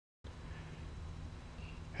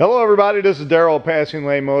Hello everybody, this is Daryl Passing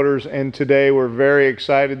Lane Motors, and today we're very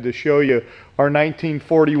excited to show you our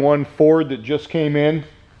 1941 Ford that just came in.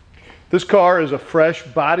 This car is a fresh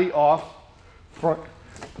body off,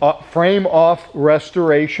 frame off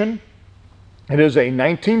restoration. It is a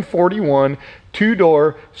 1941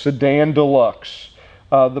 two-door sedan deluxe.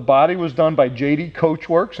 The body was done by JD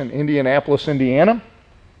Coachworks in Indianapolis, Indiana,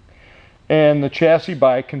 and the chassis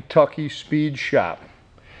by Kentucky Speed Shop.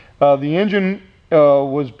 The engine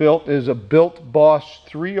was built as a Built Boss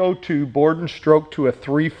 302 bored and stroked to a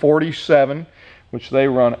 347, which they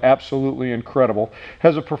run absolutely incredible.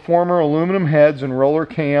 Has a Performer aluminum heads and roller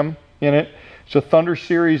cam in it. It's a Thunder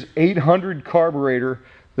Series 800 carburetor.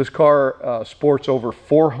 This car sports over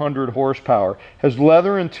 400 horsepower. Has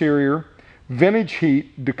leather interior, vintage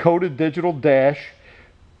heat, Dakota digital dash,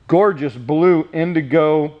 gorgeous blue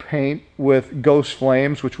indigo paint with ghost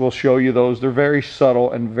flames, which we'll show you those. They're very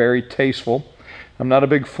subtle and very tasteful. I'm not a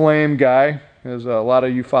big flame guy, as a lot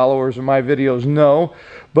of you followers of my videos know,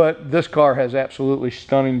 but this car has absolutely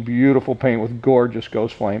stunning, beautiful paint with gorgeous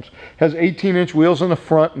ghost flames. Has 18-inch wheels on the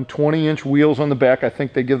front and 20-inch wheels on the back. I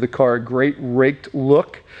think they give the car a great raked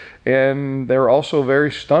look, and they're also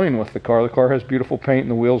very stunning with the car. The car has beautiful paint,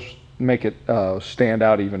 and the wheels make it stand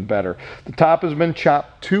out even better. The top has been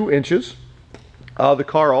chopped 2 inches. The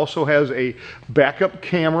car also has a backup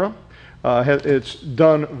camera. It's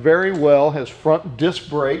done very well, has front disc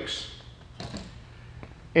brakes,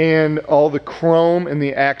 and all the chrome and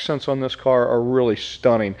the accents on this car are really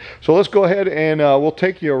stunning. So let's go ahead and we'll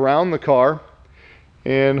take you around the car,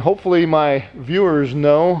 and hopefully my viewers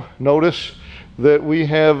notice that we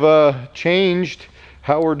have changed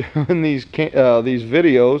how we're doing these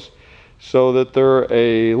videos so that they're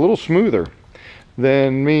a little smoother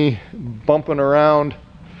than me bumping around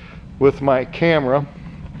with my camera.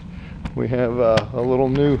 We have a little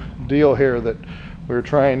new deal here that we're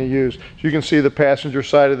trying to use. So you can see the passenger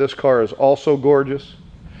side of this car is also gorgeous.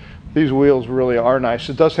 These wheels really are nice.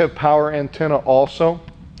 It does have power antenna also.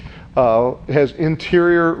 It has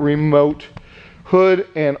interior remote hood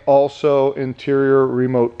and also interior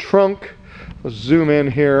remote trunk. Let's zoom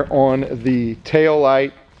in here on the tail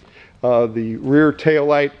light. The rear tail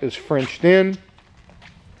light is Frenched in.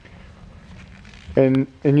 And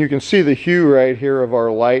you can see the hue right here of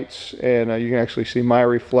our lights, and you can actually see my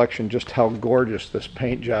reflection, just how gorgeous this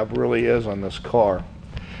paint job really is on this car.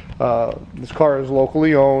 This car is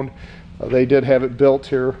locally owned. They did have it built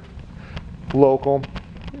here local.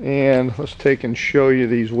 And let's take and show you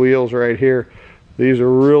these wheels right here. These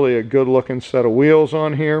are really a good looking set of wheels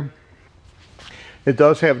on here. It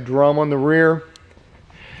does have drum on the rear.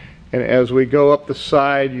 And as we go up the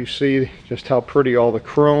side, you see just how pretty all the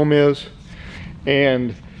chrome is.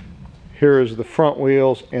 And here is the front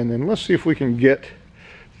wheels, and then let's see if we can get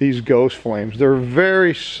these ghost flames. They're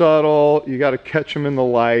very subtle. You got to catch them in the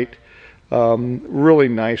light. Really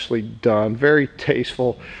nicely done, very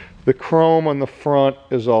tasteful. The chrome on the front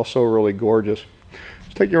is also really gorgeous.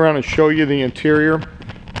 Let's take you around and show you the interior.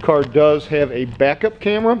 The car does have a backup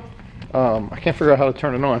camera. I can't figure out how to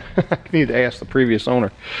turn it on. I need to ask the previous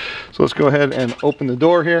owner. So let's go ahead and open the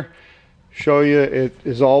door here. Show you it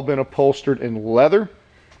has all been upholstered in leather.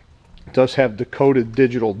 It does have Dakota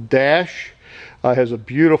digital dash. Has a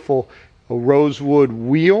beautiful rosewood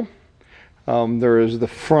wheel. There is the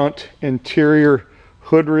front interior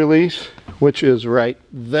hood release, which is right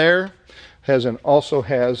there. Also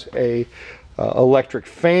has a electric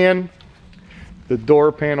fan. The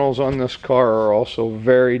door panels on this car are also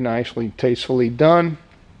very nicely, tastefully done.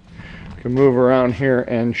 I can move around here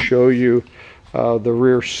and show you the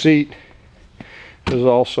rear seat. Is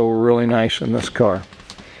also really nice in this car.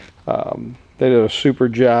 They did a super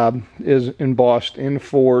job. Is embossed in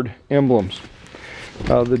Ford emblems.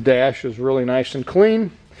 The dash is really nice and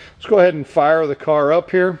clean. Let's go ahead and fire the car up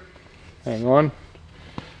here. Hang on.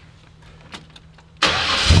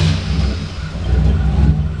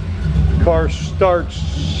 The car starts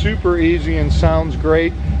super easy and sounds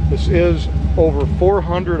great. This is over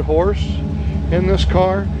 400 horse in this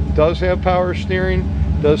car. Does have power steering.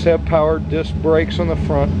 Does have power disc brakes on the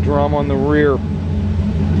front, drum on the rear.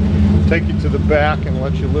 Take you to the back and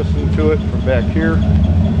let you listen to it from back here.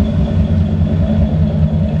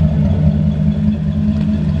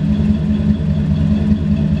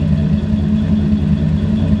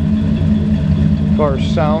 The car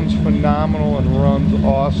sounds phenomenal and runs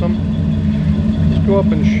awesome. Let's go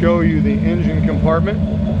up and show you the engine compartment.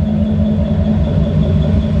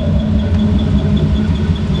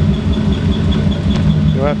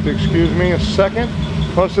 You'll have to excuse me a second.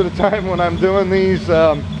 Most of the time when I'm doing these,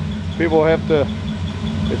 people have to,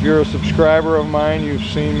 if you're a subscriber of mine, you've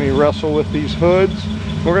seen me wrestle with these hoods.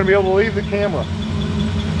 we're going to be able to leave the camera.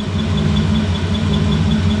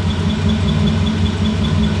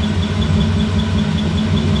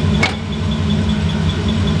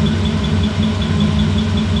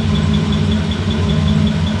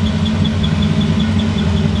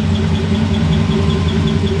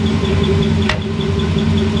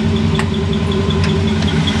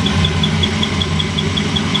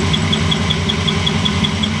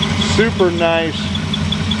 Super nice,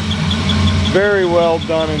 very well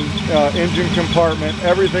done in engine compartment.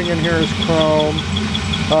 Everything in here is chrome.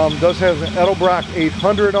 Does have an Edelbrock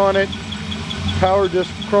 800 on it. Power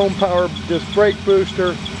disc, chrome power disc brake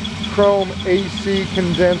booster, chrome AC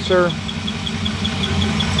condenser.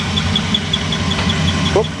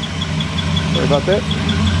 Oop, sorry about that.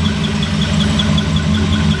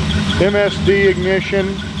 MSD ignition.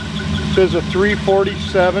 This is a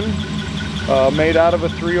 347. Made out of a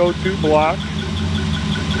 302 block.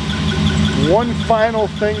 One final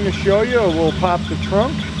thing to show you, we'll pop the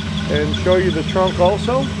trunk and show you the trunk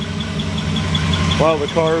also while the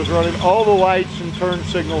car is running. All the lights and turn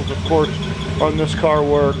signals, of course, on this car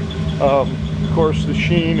work. Of course, the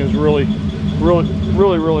sheen is really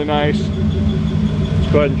nice.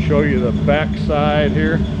 Let's go ahead and show you the back side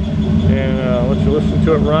here and let you listen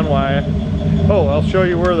to it run while oh, I'll show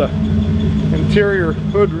you where the interior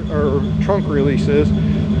hood or trunk release is.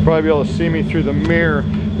 You'll probably be able to see me through the mirror.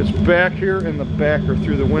 It's back here in the back, or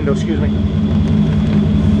through the window, excuse me.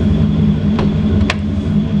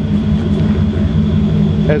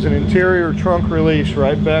 Has an interior trunk release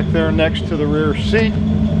right back there next to the rear seat.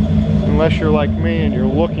 Unless you're like me and you're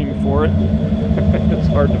looking for it. It's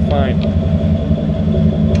hard to find.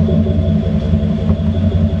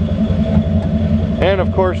 And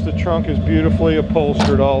of course the trunk is beautifully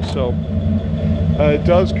upholstered also. It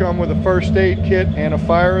does come with a first aid kit and a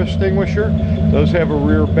fire extinguisher. It does have a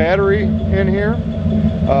rear battery in here.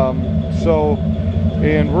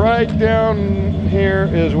 And right down here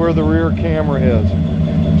is where the rear camera is.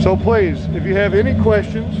 So please, if you have any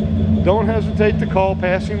questions, don't hesitate to call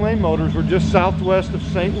Passing Lane Motors. We're just southwest of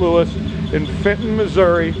St. Louis in Fenton,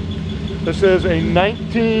 Missouri. This is a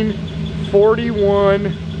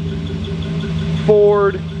 1941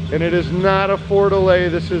 Ford, and it is not a Ford Allay.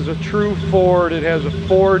 This is a true Ford. It has a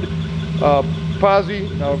Ford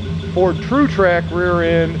Ford True Track rear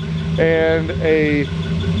end and a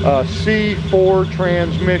C4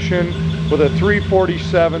 transmission with a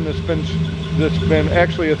 347 that's been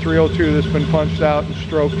actually a 302 that's been punched out and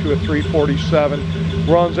stroked to a 347.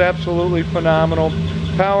 Runs absolutely phenomenal.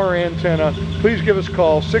 Power antenna. Please give us a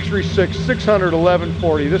call,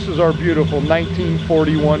 636-600-1140. This is our beautiful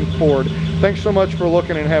 1941 Ford. Thanks so much for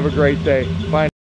looking and have a great day. Bye.